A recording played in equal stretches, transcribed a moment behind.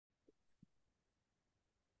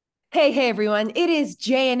Hey, everyone. It is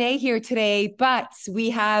J and A here today, but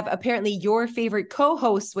we have apparently your favorite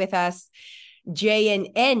co-host with us,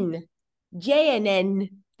 JNN. JNN.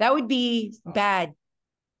 That would be bad.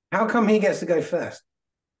 How come he gets to go first?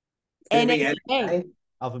 Could it be NNA. NA?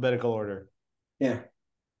 Alphabetical order. Yeah.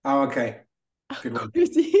 Oh, okay. Good one.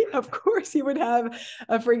 Of course, he would have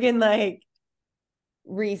a friggin'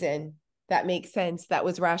 reason that makes sense. That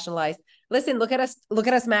was rationalized. Listen, look at us. Look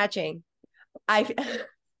at us matching. I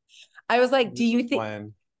I was like, do you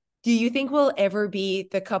think we'll ever be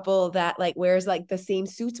the couple that wears the same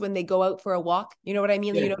suits when they go out for a walk? You know what I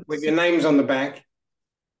mean? Yeah, You know, with your names on the back.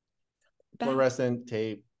 Fluorescent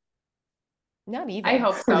tape. Not even. I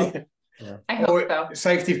hope so. Yeah. I hope so.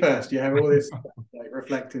 Safety first. You have all this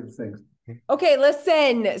reflective things. Okay,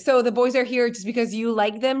 listen. So the boys are here just because you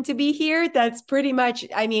like them to be here. That's pretty much,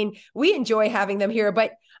 I mean, we enjoy having them here,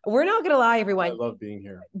 but we're not gonna lie, I everyone love being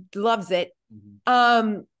here. loves it.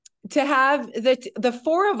 Mhm. To have the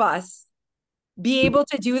four of us be able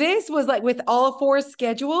to do this was with all four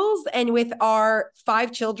schedules and with our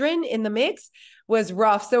 5 children in the mix was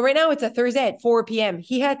rough. So right now it's a Thursday at 4 p.m.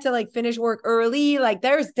 He had to finish work early.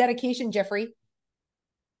 There's dedication, Jeffrey.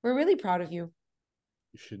 We're really proud of you.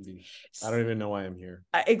 You should be. I don't even know why I'm here.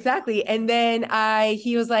 Exactly. And then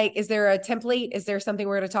he was like, is there a template? Is there something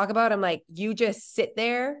we're going to talk about? I'm like, you just sit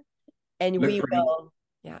there and Look we pretty. will.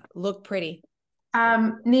 Yeah. Look pretty.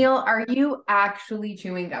 Neil, are you actually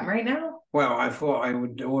chewing gum right now? Well, I thought I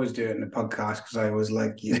would always do it in the podcast because I always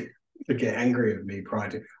like you to get angry at me prior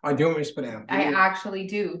to. I do want me to spit out. I actually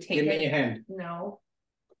do. Give me your hand. No.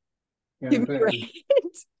 Give me your hand.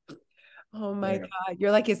 Oh my God.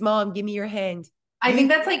 You're like his mom. Give me your hand. I think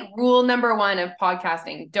that's rule number 1 of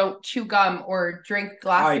podcasting. Don't chew gum or drink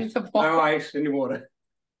glasses of water. No ice in the water.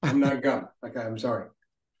 And no gum. Okay, I'm sorry.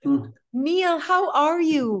 Neil, how are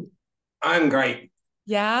you? I'm great.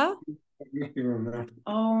 Yeah.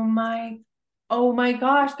 Oh my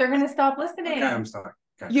gosh, they're gonna stop listening. Okay, I'm sorry.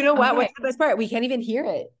 Okay. You know what? Okay. What's the best part? We can't even hear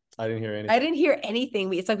it. I didn't hear anything. I didn't hear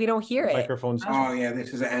anything. It's like we don't hear it. Microphone's. Oh yeah,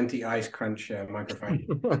 this is an anti-ice crunch microphone.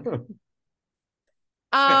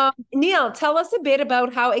 Neil, tell us a bit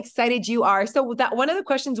about how excited you are. So that one of the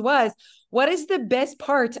questions was, what is the best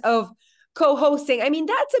part of co-hosting? I mean,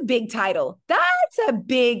 that's a big title. That's a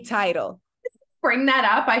big title. Bring that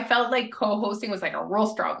up. I felt like co-hosting was a real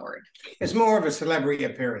strong word. It's more of a celebrity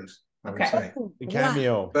appearance, I would say. A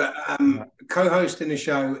cameo. But co-hosting the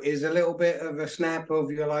show is a little bit of a snap of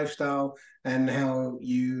your lifestyle and how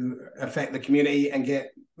you affect the community and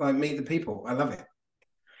meet the people. I love it.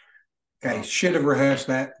 Okay, should have rehearsed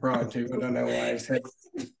that prior to. I don't know why I said.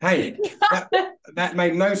 Hey, that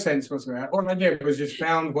made no sense whatsoever. All I did was just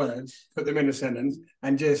found words, put them in a sentence,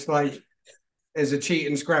 and just as a cheat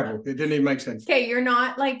and Scrabble. It didn't even make sense. Okay, you're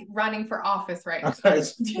not running for office right now.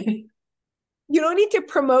 Okay. You don't need to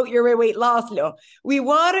promote your weight loss, Lo. We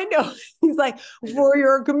want to know. He's like, for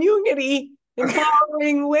your community,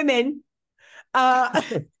 empowering women.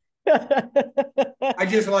 I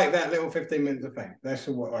just like that little 15 minutes of fame. That's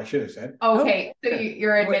what I should have said. Okay, so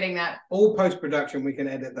you're admitting that. All post-production, we can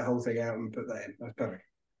edit the whole thing out and put that in. That's perfect.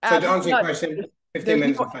 So to answer your question, 15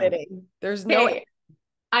 minutes of fame. Editing. There's no. Okay,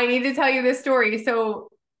 I need to tell you this story. So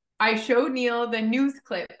I showed Neil the news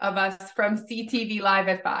clip of us from CTV Live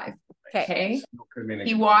at 5. Okay.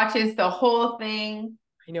 He watches the whole thing.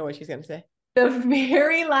 I know what she's going to say. The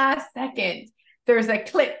very last second, there's a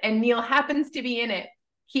clip and Neil happens to be in it.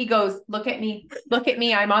 He goes, look at me,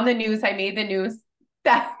 I'm on the news. I made the news.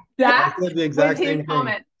 That was the exact was his same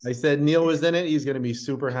comment. I said Neil was in it. He's going to be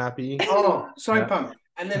super happy. Oh, so pumped.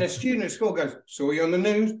 And then a student at school goes, saw you on the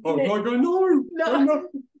news. Oh, I go, no. Really?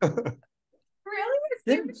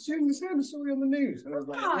 Yeah, the student said, I saw you on the news. And I was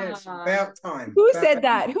like, yes, about time. Who said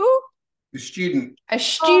that? Who? The student. A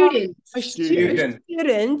student. A Student.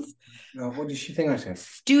 Student. Oh, what did she think I said?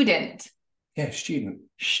 Student. Yeah, student.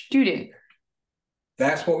 Student.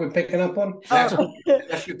 That's what we're picking up on. That's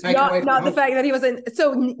your takeaway. Not the fact that he wasn't.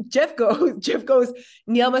 So Jeff goes,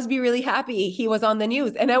 Neil must be really happy he was on the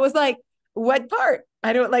news. And I was like, what part?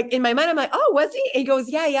 I don't in my mind, I'm like, oh, was he? And he goes,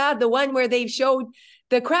 yeah. The one where they showed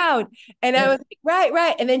the crowd. And I was like,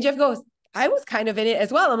 right. And then Jeff goes, I was kind of in it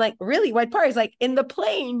as well. I'm like, really? What part? He's like, in the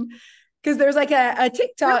plane. Because there's a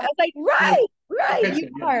TikTok. I was like, right, you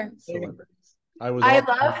are. I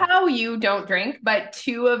love how you don't drink, but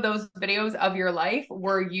 2 of those videos of your life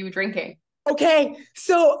were you drinking. Okay,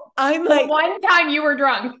 so I'm like, one time you were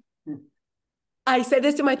drunk. I said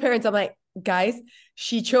this to my parents. I'm like, guys,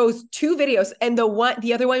 she chose 2 videos, and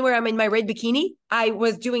the other one where I'm in my red bikini, I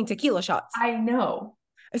was doing tequila shots. I know.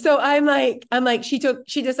 So I'm like, she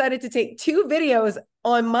decided to take 2 videos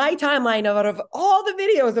on my timeline out of all the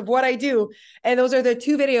videos of what I do. And those are the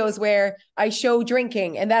 2 videos where I show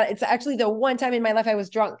drinking. And that it's actually the one time in my life I was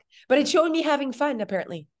drunk, but it showed me having fun,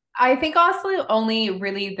 apparently. I think also only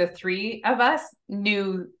really the 3 of us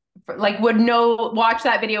knew, like would know, watch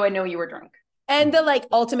that video and know you were drunk. And the like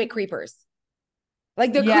ultimate creepers.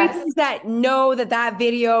 Like the creepers that know that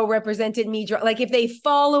video represented me. Like if they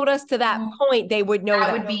followed us to that point, they would know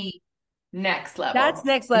that would be next level. That's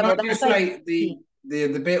next level. That's just like the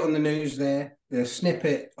bit on the news there, the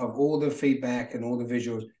snippet of all the feedback and all the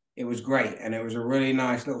visuals. It was great. And it was a really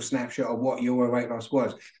nice little snapshot of what your weight loss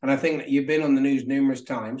was. And I think that you've been on the news numerous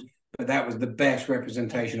times, but that was the best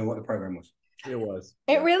representation of what the program was. It was.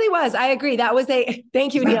 It really was. I agree. That was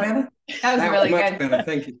thank you, Neil. That was really much good. Better.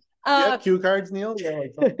 Thank you. Cue cards, Neil?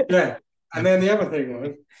 Yeah. And then the other thing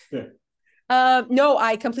was, no,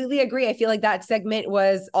 I completely agree. I feel like that segment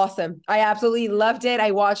was awesome. I absolutely loved it.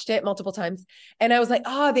 I watched it multiple times and I was like,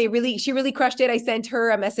 she really crushed it. I sent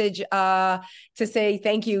her a message to say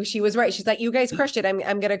thank you. She was right. She's like, you guys crushed it. I'm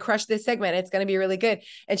going to crush this segment. It's going to be really good.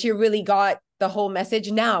 And she really got the whole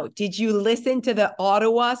message. Now, did you listen to the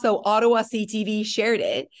Ottawa? So Ottawa CTV shared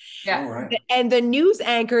it. Yeah. right. And the news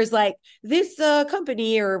anchors like this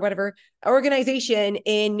company or whatever organization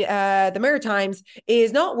in the Maritimes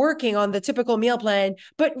is not working on the typical meal plan,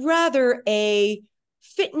 but rather a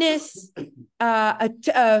fitness,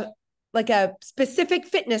 like a specific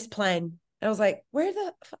fitness plan. And I was like, where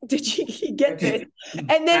the fuck did she get this?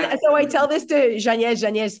 And then, so I tell this to Janielle.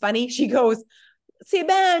 Janielle's funny. She goes, c'est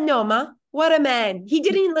ben non, ma. What a man. He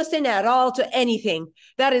didn't listen at all to anything.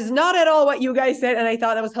 That is not at all what you guys said. And I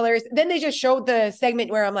thought that was hilarious. Then they just showed the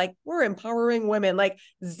segment where I'm like, we're empowering women. Like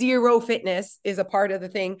zero fitness is a part of the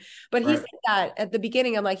thing. But he said that at the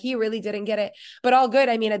beginning. I'm like, he really didn't get it. But all good.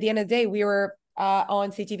 I mean, at the end of the day, we were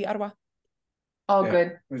on CTV Ottawa. All good.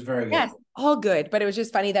 It was very good. Yes, all good. But it was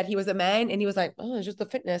just funny that he was a man and he was like, oh, it's just the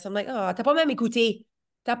fitness. I'm like, oh, t'as pas même écouté.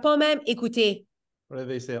 T'as pas même écouté. What do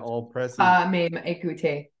they say? All press. Même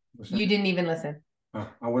écouté. You didn't even listen. Oh,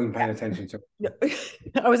 I wasn't paying attention to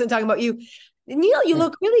it. I wasn't talking about you. Neil, you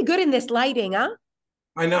look really good in this lighting, huh?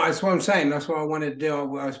 I know. That's what I'm saying. That's what I wanted to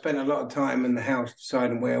do. I spent a lot of time in the house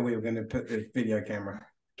deciding where we were going to put the video camera.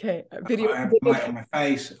 Okay. I have light on my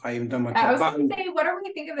face. I even done my top I was button. going to say, what do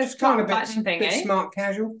we think of this It's kind top of button thing, bit eh? smart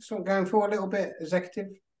casual. Sort of going for a little bit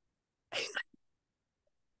executive.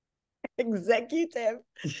 Executive.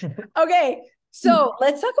 Okay. So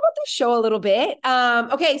let's talk about the show a little bit.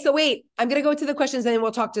 Okay, so wait, I'm gonna go to the questions and then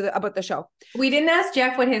we'll talk about the show. We didn't ask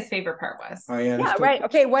Jeff what his favorite part was. Oh yeah, yeah, right.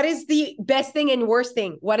 Okay, what is the best thing and worst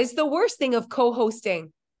thing? What is the worst thing of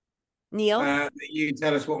co-hosting? Neil? You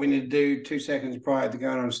tell us what we need to do 2 seconds prior to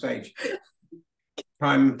going on stage.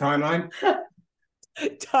 Timeline.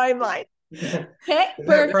 Timeline. Okay,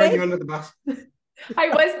 throwing you under the bus. I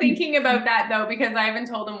was thinking about that though, because I haven't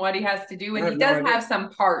told him what he has to do. And he does have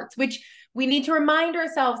some parts, which we need to remind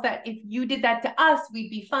ourselves that if you did that to us, we'd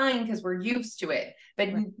be fine because we're used to it. But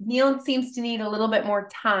Neil seems to need a little bit more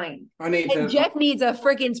time. Jeff needs a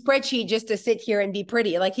freaking spreadsheet just to sit here and be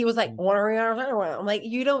pretty. Like he was like, I'm like,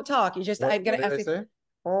 you don't talk. You just, I'm going to ask you.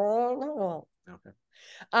 Oh, no.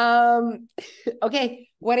 Okay. Okay.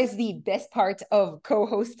 What is the best part of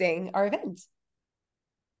co-hosting our event?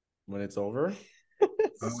 When it's over?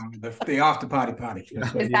 The after party.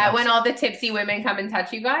 Is that when all the tipsy women come and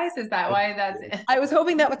touch you guys? Is that why that's it? I was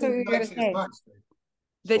hoping that was what you were going to say.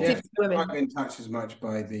 The tipsy women. I've been touched as much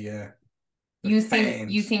by the you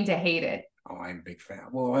seem to hate it. Oh, I'm a big fan.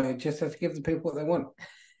 Well, I just have to give the people what they want.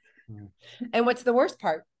 And what's the worst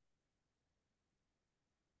part?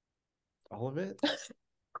 All of it.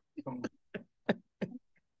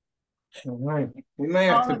 All right. We may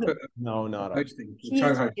have to put not hosting.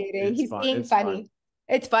 He's being funny.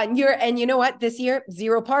 It's fun. And you know what? This year,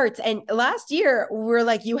 0 parts. And last year, we're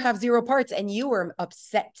like, you have 0 parts, and you were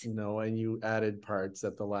upset. No, and you added parts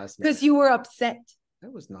at the last minute. Because you were upset. I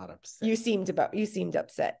was not upset. You seemed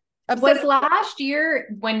upset. Was last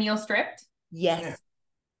year when Neil stripped? Yes. Yeah.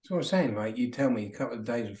 That's what I'm saying. Like, you tell me a couple of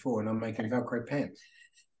days before, and I'm making Velcro pants.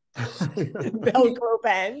 Velcro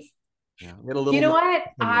pants. Yeah, you know what?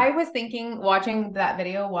 I was thinking, watching that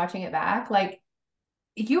video, watching it back, like,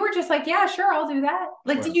 you were just like, yeah, sure, I'll do that.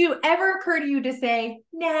 Like, did you ever occur to you to say,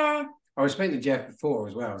 nah? I was speaking to Jeff before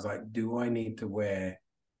as well. I was like, do I need to wear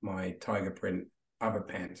my tiger print other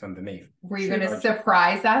pants underneath? Were you going to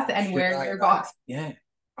surprise us and wear your box? Yeah.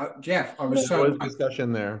 Jeff, I was so... There was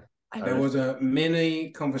discussion there. There was a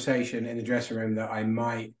mini conversation in the dressing room that I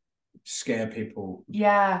might scare people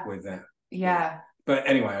with that. Yeah. But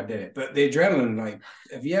anyway, I did it. But the adrenaline, like,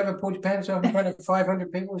 have you ever pulled your pants off in front of 500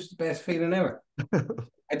 people? It's the best feeling ever.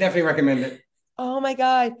 I definitely recommend it. Oh my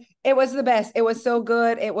God. It was the best. It was so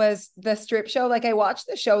good. It was the strip show. Like I watched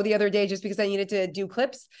the show the other day just because I needed to do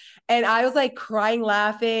clips and I was like crying,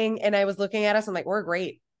 laughing. And I was looking at us. I'm like, we're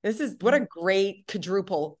great. This is what a great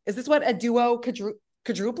quadruple. Is this what a duo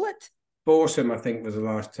quadruplet? Foursome, I think, was the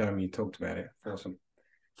last time you talked about it. Foursome.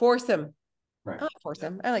 Foursome. Right. Oh,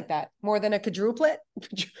 foursome. I like that more than a quadruplet.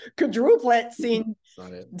 Quadruplet scene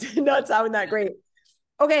Not it. did not sound that great.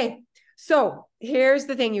 Okay. So here's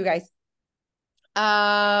the thing, you guys.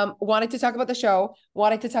 Wanted to talk about the show,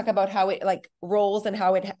 wanted to talk about how it like rolls and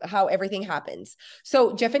how everything happens.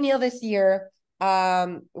 So Jeff and Neil this year,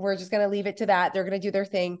 we're just gonna leave it to that. They're gonna do their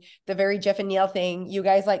thing, the very Jeff and Neil thing. You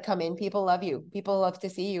guys like come in, people love you, people love to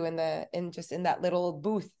see you in that little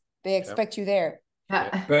booth. They expect you there.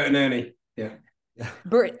 Bert and Ernie. Yeah.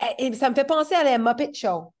 Bert, ça me fait penser à la Muppet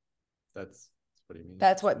Show. That's what do you mean?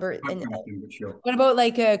 That's what Bert and Sure. what about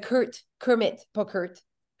like Kermit, pas Kurt.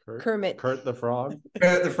 Kermit. Kurt the Frog.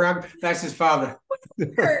 Kurt the Frog. That's his father.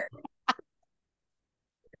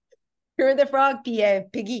 Kermit the Frog, puis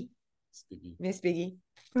Piggy. Sticky. Miss Piggy.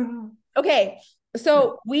 Okay,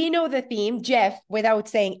 so we know the theme. Jeff, without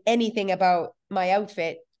saying anything about my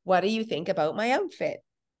outfit, what do you think about my outfit?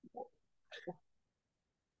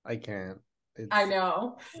 I can't. I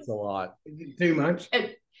know. It's a lot. Too much.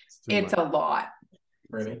 It's a lot.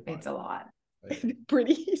 Really? It's a lot.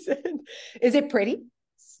 Pretty, he said. Is it pretty?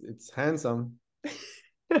 It's handsome.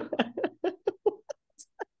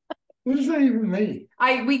 What does that even mean?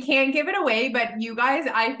 We can't give it away, but you guys,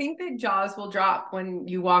 I think that jaws will drop when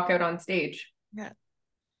you walk out on stage. Yeah.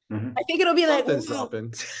 Mhm. I think it'll be like Something's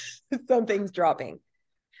dropping. something's dropping.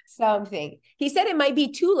 Something. He said it might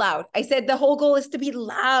be too loud. I said the whole goal is to be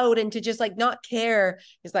loud and to just like not care.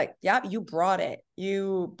 He's like, yeah, you brought it.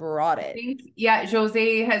 You brought I it. think, yeah,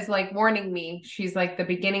 Jose has like warning me. She's like, the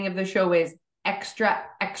beginning of the show is extra,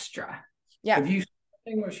 extra. Yeah. Have you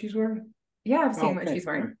seen what she's wearing? Yeah, I've seen what Okay. she's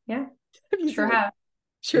wearing. Yeah, Have you sure seen it? have.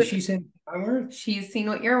 Sure. Has she said I'm wearing? She's seen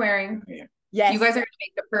what you're wearing. Yes. You guys are going to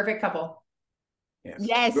make the perfect couple.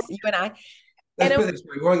 Yes, you and I. Let's And put it this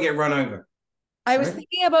way, we won't get run over. I was Right.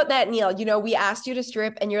 thinking about that, Neil. You know, we asked you to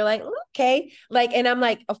strip and you're like, okay. Like, and I'm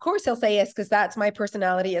like, of course he'll say yes, because that's my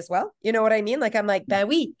personality as well. You know what I mean? Like, I'm like, ben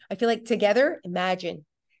oui. I feel like together, imagine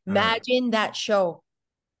that show.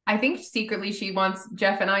 I think secretly she wants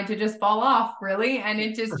Jeff and I to just fall off, really, and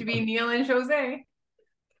it just to be Neil and Jose.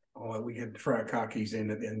 Oh, we could throw our car keys in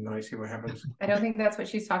at the end of the night, see what happens. I don't think that's what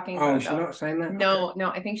she's talking Oh, about. she's though. not saying that? No, no,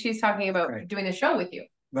 I think she's talking about Okay. doing the show with you.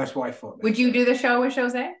 That's what I thought. Would you do the show with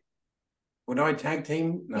Jose? Would I tag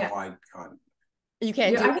team? No, Yeah. I can't. You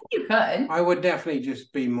can't I do think you could. I would definitely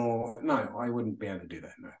just be more. No, I wouldn't be able to do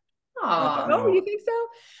that. No, Aw. No. Oh, you think so?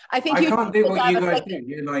 I think I you can't do what you have, guys like, do.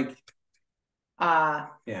 You're like, Yeah.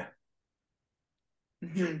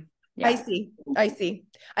 I Yeah. see. I see.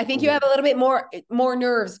 I think you have a little bit more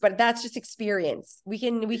nerves, but that's just experience. We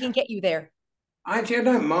can get you there. actually, I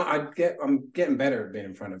don't mind. I'm getting better at being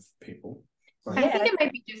in front of people. Like, I think it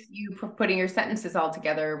might be just you putting your sentences all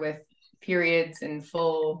together with periods and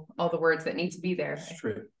all the words that need to be there. it's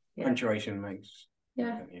true. Yeah. Punctuation makes.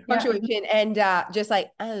 Yeah. Punctuation and just like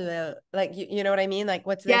I don't know, like you know what I mean? Like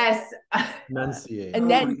what's this? Yes. Enunciate. And Oh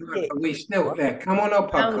then- my God, are we still there? Come on our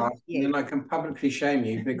podcast, Yeah. and then I can publicly shame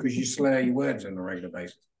you because you slur your words on a regular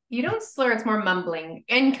basis. You don't slur, it's more mumbling.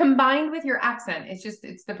 And combined with your accent,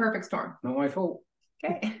 it's the perfect storm. Not my fault.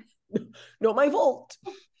 Okay. Not my fault.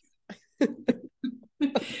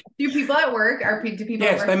 Do people at work do people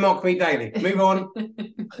Yes, at they work? mock me daily. Move on.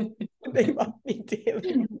 They mock me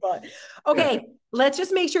daily. But okay, let's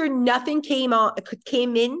just make sure nothing came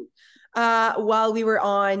in while we were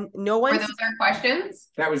on. No Were one. those our questions?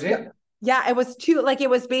 That was it. Yeah, it was too like it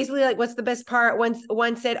was basically like, what's the best part?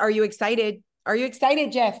 One said, "Are you excited? Are you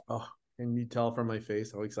excited, Jeff?" Oh, can you tell from my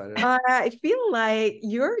face how excited? I feel like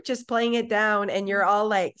you're just playing it down, and you're all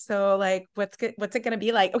like, "So, like, what's it gonna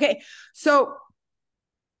be like?" Okay, so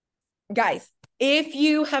guys, if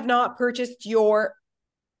you have not purchased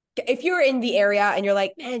if you're in the area and you're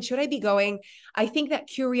like, man, should I be going? I think that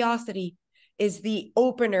curiosity is the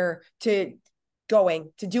opener to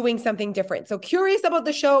doing something different. So curious about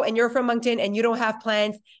the show and you're from Moncton and you don't have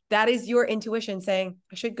plans, that is your intuition saying,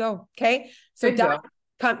 I should go. Okay. So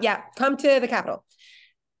come to the capital.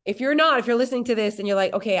 If you're listening to this and you're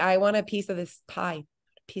like, okay, I want a piece of this pie,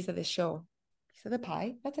 a piece of this show. Piece of the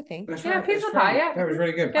pie. That's a thing. That's Yeah, right, piece that's of pie, right. yeah. That was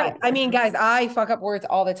really good. Yeah. I mean, guys, I fuck up words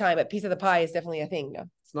all the time, but piece of the pie is definitely a thing. No,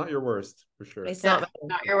 It's not your worst, for sure. it's Yeah, not.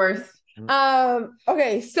 not your worst.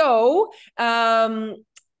 Okay, so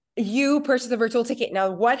you purchase a virtual ticket.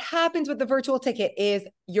 Now, what happens with the virtual ticket is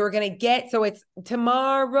you're going to get, so it's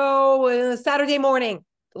tomorrow, Saturday morning,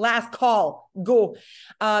 last call, go.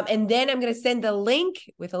 And then I'm going to send the link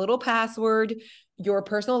with a little password, your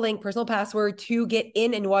personal link, personal password to get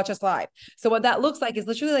in and watch us live. So what that looks like is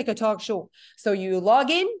literally like a talk show. So you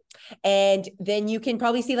log in and then you can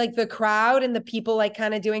probably see like the crowd and the people like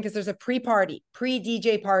kind of doing, because there's a pre-party,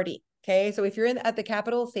 pre-DJ party. Okay. So if you're at the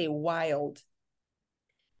Capitol, say wild.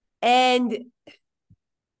 And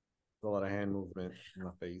a lot of hand movement in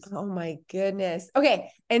my face. Oh my goodness.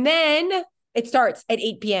 Okay. And then it starts at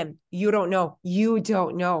 8 p.m. You don't know. You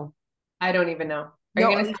don't know. I don't even know. Are you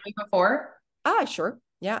going to tell me before? Sure.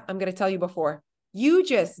 Yeah. I'm going to tell you before. You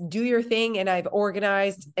just do your thing. And I've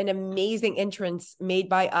organized an amazing entrance made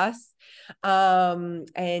by us. And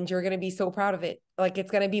you're going to be so proud of it. Like,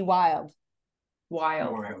 it's going to be wild.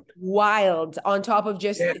 Wild on top of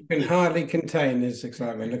just it can hardly contain this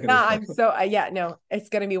excitement. Look at this. It's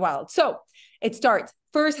gonna be wild. So it starts.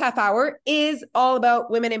 First half hour is all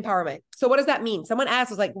about women empowerment. So what does that mean? Someone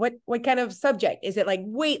asked us like, what kind of subject? Is it like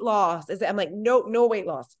weight loss? I'm like, no weight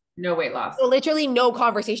loss. No weight loss. So literally no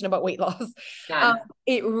conversation about weight loss.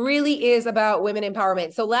 It really is about women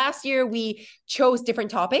empowerment. So last year we chose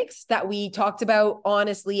different topics that we talked about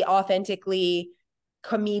honestly, authentically,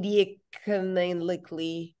 comedically.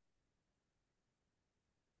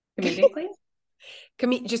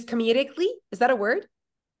 Just comedically, is that a word?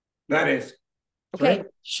 That is. Okay, right.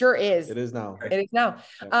 Sure is. It is now. It is now.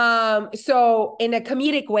 Yeah. So in a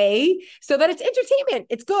comedic way, so that it's entertainment.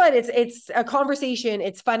 It's good. It's a conversation.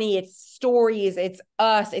 It's funny. It's stories. It's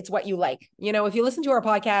us. It's what you like. You know, if you listen to our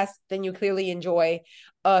podcast, then you clearly enjoy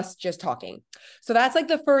us just talking. So that's like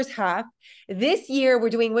the first half. This year, we're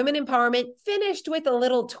doing women empowerment, finished with a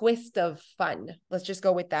little twist of fun. Let's just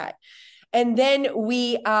go with that. And then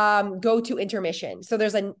we go to intermission. So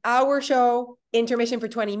there's an hour show, intermission for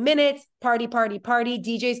 20 minutes, party.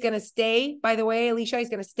 DJ's going to stay, by the way. Alicia is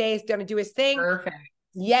going to stay. He's going to do his thing. Perfect.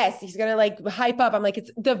 Yes, he's going to like hype up. I'm like,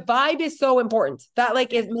 the vibe is so important. That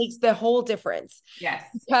like it makes the whole difference. Yes.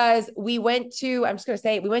 Because we went to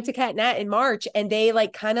Cat Nat in March and they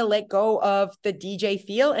like kind of let go of the DJ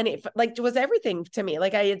feel. And it like was everything to me.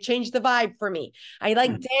 Like it changed the vibe for me. I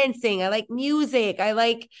like dancing. I like music.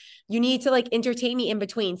 You need to like entertain me in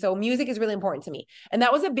between. So music is really important to me. And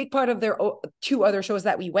that was a big part of their 2 other shows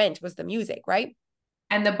that we went was the music, right?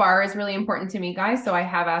 And the bar is really important to me, guys. So I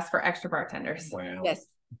have asked for extra bartenders. Wow. Yes.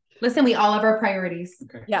 Listen, we all have our priorities.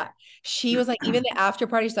 Okay. Yeah. She was like, even the after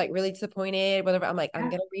party, she's like really disappointed. Whatever. I'm like, I'm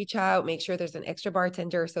going to reach out, make sure there's an extra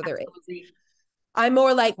bartender. So there is. I'm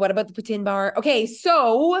more like, what about the poutine bar? Okay.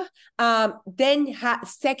 So then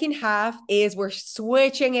second half is we're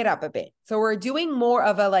switching it up a bit. So we're doing more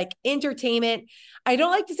of a like entertainment. I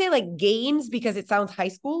don't like to say like games because it sounds high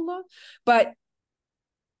school, but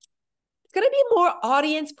it's going to be more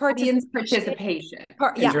audience participation.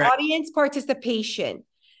 Audience participation.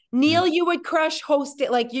 Neil, you would crush host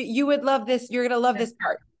it. Like you would love this. You're going to love this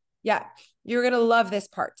part. Yeah. You're going to love this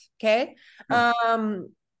part. Okay.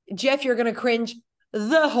 Jeff, you're going to cringe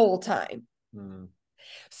the whole time.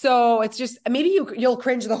 So it's just, maybe you'll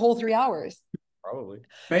cringe the whole 3 hours. Probably.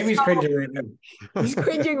 Maybe he's cringing right now. He's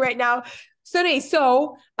cringing right now.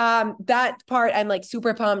 So that part, I'm like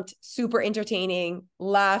super pumped, super entertaining,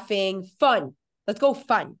 laughing, fun. Let's go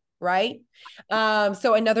fun, right?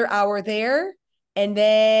 So another hour there and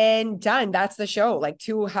then done. That's the show. Like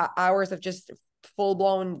 2 hours of just full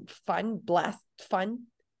blown fun, blast fun.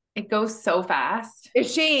 It goes so fast.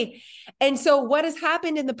 Is she? And so what has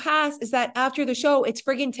happened in the past is that after the show, it's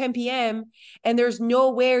friggin' 10 p.m. and there's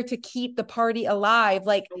nowhere to keep the party alive.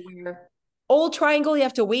 Like Old Triangle, you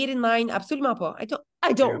have to wait in line. Absolument pas.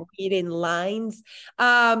 I don't wait in lines.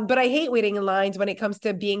 But I hate waiting in lines when it comes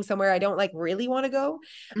to being somewhere I don't like really want to go.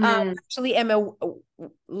 Actually am a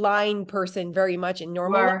line person very much in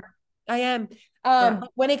normal. I am.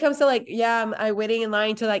 When it comes to like, I'm waiting in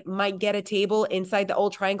line to like might get a table inside the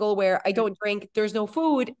Old Triangle where I don't drink, there's no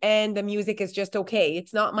food and the music is just okay.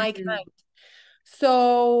 It's not my kind.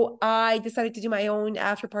 So I decided to do my own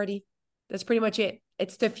after party. That's pretty much it.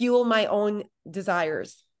 It's to fuel my own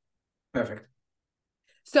desires. Perfect.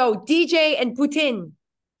 So DJ and Putin.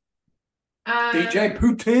 DJ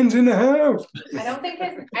Putin's in the house.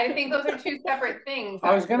 I think those are 2 separate things.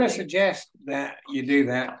 I was going to suggest that you do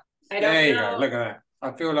that. There you go. Look at that.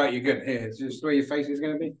 I feel like you're good. Here, is this where your face is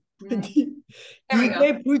going to be? There we go.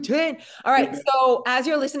 DJ Putin. All right. So as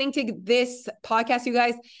you're listening to this podcast, you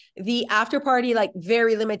guys, the after party, like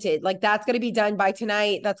very limited, like that's going to be done by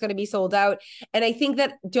tonight. That's going to be sold out. And I think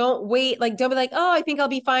that don't wait, like, don't be like, oh, I think I'll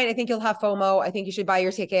be fine. I think you'll have FOMO. I think you should buy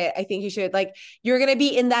your ticket. I think you should, like, you're going to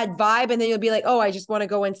be in that vibe. And then you'll be like, oh, I just want to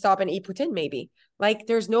go and stop and eat Putin maybe. Like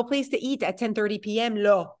there's no place to eat at 10:30 p.m.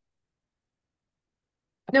 Lo.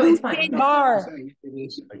 No, it's fine. Bar.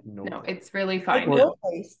 Like, No, it's really Like, fine. no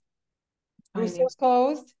place. Fine. Gusso's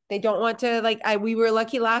closed. They don't want to, like, we were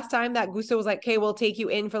lucky last time that Gusso was like, okay, we'll take you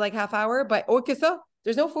in for like half hour, but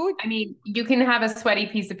there's no food. I mean, you can have a sweaty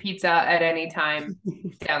piece of pizza at any time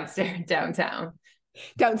downtown.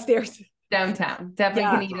 Definitely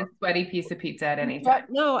can eat a sweaty piece of pizza at any time. But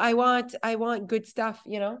no, I want good stuff,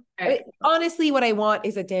 you know. Right. Honestly, what I want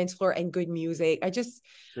is a dance floor and good music. With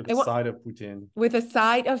I a want- side of Putin. With a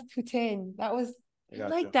side of Putin. That was I Gotcha.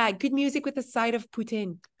 like that. Good music with a side of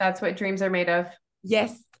Putin. That's what dreams are made of.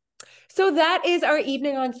 Yes. So that is our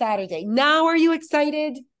evening on Saturday. Now, are you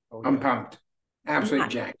excited? Oh, I'm yeah. pumped. Absolutely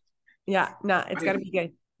jacked. Yeah, no, it's got to be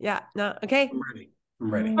good. Yeah, no, okay. I'm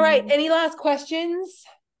ready. All right. Any last questions?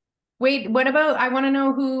 Wait, what about, I want to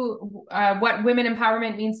know what women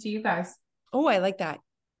empowerment means to you guys. Oh, I like that.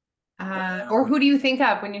 Or who do you think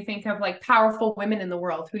of when you think of like powerful women in the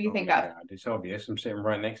world? Who do you think of? Yeah, it's obvious. I'm sitting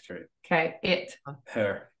right next to it. Okay,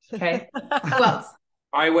 Her. Okay. Who else?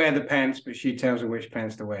 I wear the pants, but she tells me which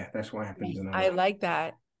pants to wear. That's what happens. In I like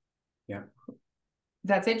that.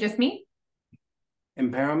 That's it, just me?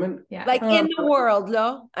 Empowerment. Yeah. Like in the world,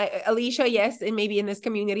 no? Alicia, yes, and maybe in this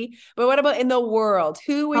community. But what about in the world?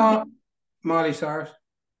 Who would be Miley Cyrus.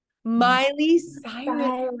 Miley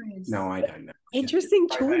Cyrus? No, I don't know. Interesting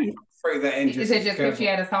choice. Throw that in. Is it just because she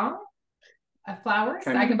had a song? Flowers?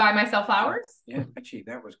 Can I you- can buy myself flowers? Yeah, actually,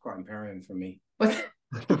 that was quite empowering for me.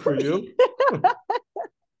 For you?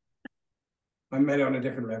 I met it on a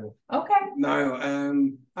different level. Okay. No,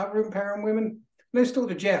 other empowering women. Let's talk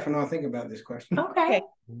to Jeff, and I'll think about this question. Okay.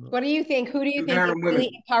 What do you think? Who do you think is Empowering women.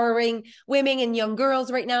 really empowering women and young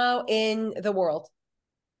girls right now in the world?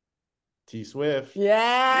 T Swift.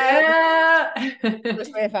 Yeah. Yeah. Taylor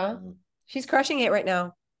Swift, huh? She's crushing it right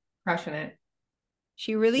now. Crushing it.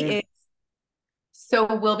 She really Yeah. is.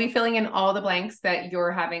 So we'll be filling in all the blanks that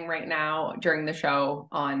you're having right now during the show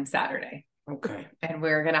on Saturday. Okay. And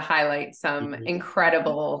we're going to highlight some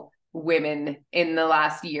incredible women in the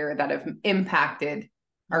last year that have impacted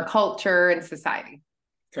our culture and society.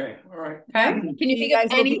 Okay. All right. Okay. Can you You think guys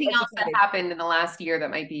of will be anything else that educated. happened in the last year that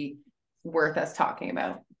might be worth us talking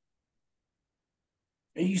about?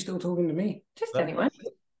 Are you still talking to me? Just That- anyone.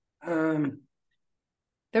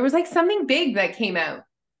 There was like something big that came out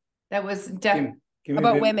that was Give me a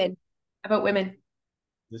About bit- women. about women.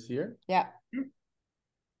 This year? Yeah.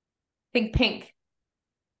 Think Pink.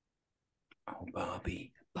 Oh,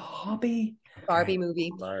 Barbie. Barbie. Okay. Barbie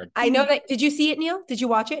movie. Barb. I know that. Did you see it, Neil? Did you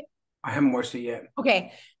watch it? I haven't watched it yet.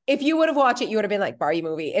 Okay. If you would have watched it, you would have been like Barbie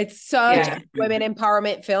movie. It's such Yeah. a women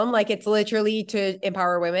empowerment film. Like it's literally to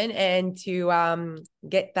empower women and to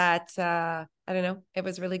get that I don't know. It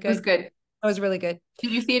was really It good. was good. It was really good.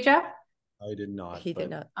 Did you see it, Jeff? I did not. He did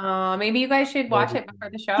but not. Maybe you guys should watch it before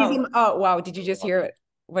the show. Oh wow, did you just hear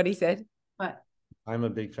what he said? What? I'm a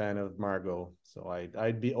big fan of Margot, so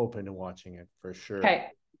I'd be open to watching it for sure. Okay.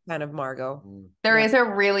 Kind of Margot. Mm. There Yeah. is a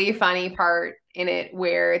really funny part in it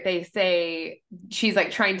where they say she's like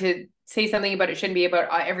trying to say something about it shouldn't be about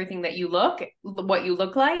everything that you what you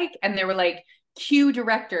look like. And they were like, cue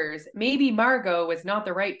directors, maybe Margot was not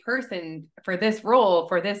the right person for this role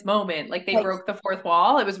for this moment. Like they Like- broke the fourth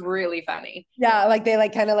wall. It was really funny. Yeah, like they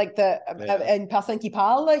like kind of like the Yeah. and personne qui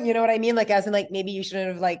parle, you know what I mean? Like as in like maybe you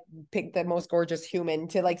shouldn't have like picked the most gorgeous human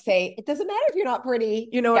to like say it doesn't matter if you're not pretty,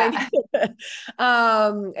 you know what I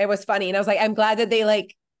mean? It was funny, and I was like, I'm glad that they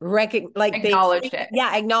like Acknowledged it.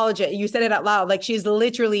 Yeah, acknowledge it. You said it out loud. Like she's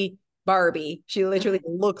literally Barbie. She literally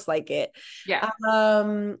looks like it. Yeah.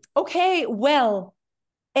 Okay. Well,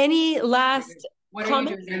 any last? What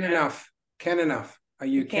comment? are you Ken doing? enough. Ken enough. Are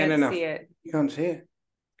you Ken Can't enough? see it. You can't see it.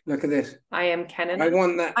 Look at this. I am Ken I enough.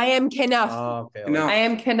 want that. I am Kenough. Oh, okay. Enough. I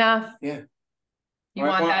am Kenough. Yeah. You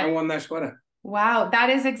want that? I want that sweater. Wow, that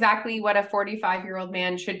is exactly what a 45-year-old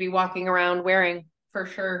man should be walking around wearing for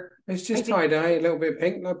sure. It's just I think- tie dye, a little bit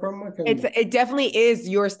pink, no problem. I can- It definitely is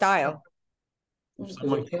your style. If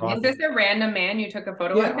someone Is crosses- Is this a random man you took a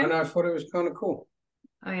photo Yeah, of him? and I thought it was kind of cool.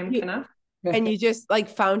 I am You- Kenough. And you just like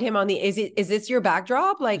found him on the is this your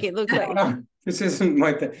backdrop? Like it looks like No, this isn't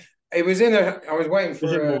my thing. It was I was waiting Vision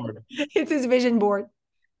for board. it's his vision board.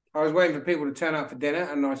 I was waiting for people to turn up for dinner,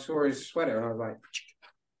 and I saw his sweater, and I was like,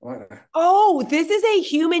 Oh, this is a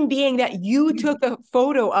human being that you took a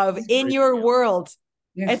photo of in your world.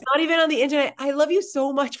 Yes. It's not even on the internet. I love you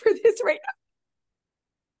so much for this right now.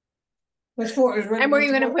 That's what it was ready. And were you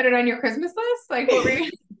going to put it on your Christmas list? Like, what were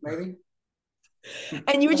you? Maybe.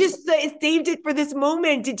 And you just saved it for this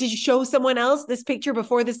moment. Did you show someone else this picture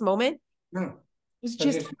before this moment? No. It was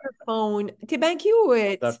just on your phone. Thank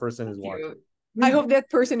you. That person is watching. I hope that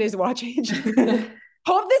person is watching.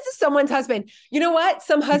 Hope this is someone's husband. You know what?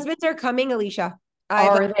 Some husbands are coming, Alicia.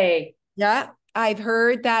 Are they? Yeah. I've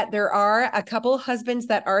heard that there are a couple husbands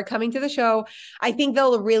that are coming to the show. I think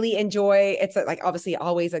they'll really enjoy. It's like obviously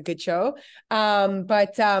always a good show.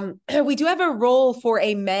 But we do have a role for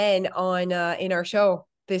a man on in our show.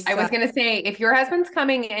 I was gonna say, if your husband's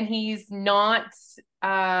coming and he's not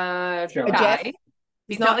Jeff.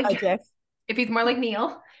 He's not like Jeff. If he's more like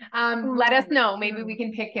Neil, let us know. Maybe we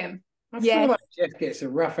can pick him. I feel like Jeff gets a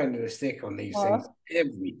rough end of the stick on these things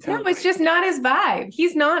every time. No, it's just not his vibe.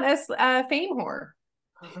 He's not a fame whore.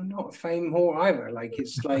 I'm not a fame whore either. Like,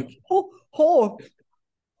 it's like...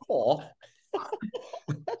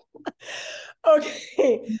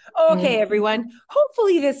 Okay, everyone.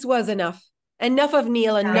 Hopefully this was enough. Enough of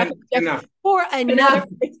Neil, enough of Jeff. Enough. For enough.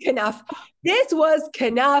 It's enough. This was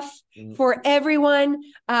enough for everyone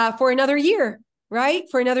for another year. Right?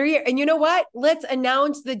 For another year. And you know what? Let's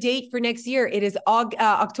announce the date for next year. It is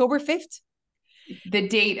October 5th. The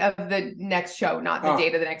date of the next show, not the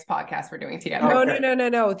date of the next podcast we're doing together.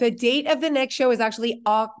 No. The date of the next show is actually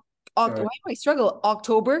why do I struggle?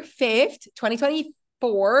 October 5th,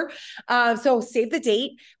 2024. So save the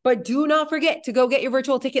date, but do not forget to go get your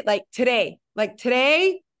virtual ticket like today.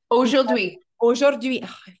 Aujourd'hui. Aujourd'hui.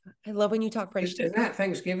 Oh, I love when you talk French. Is that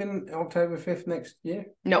Thanksgiving, October 5th next year?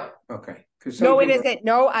 No. Okay. No, it isn't.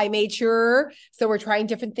 No, I made sure. So we're trying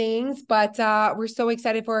different things, but we're so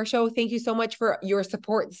excited for our show. Thank you so much for your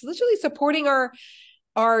support. It's literally supporting our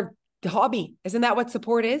hobby. Isn't that what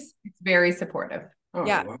support is? It's very supportive. Oh,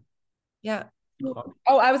 yeah. Well. Yeah.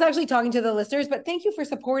 Oh, I was actually talking to the listeners, but thank you for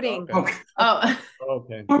supporting. Okay. Oh,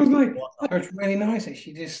 okay. I was like, that's really nice that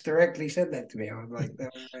she just directly said that to me. I was like,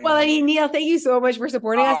 well, I mean, Neil, thank you so much for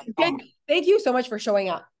supporting us. Thank you so much for showing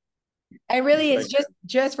up. And really, it's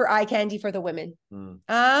just for eye candy for the women.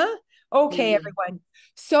 Okay, everyone.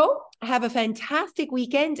 So have a fantastic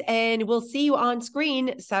weekend, and we'll see you on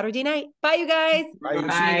screen Saturday night. Bye, you guys. Bye. See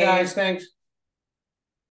you guys. Thanks.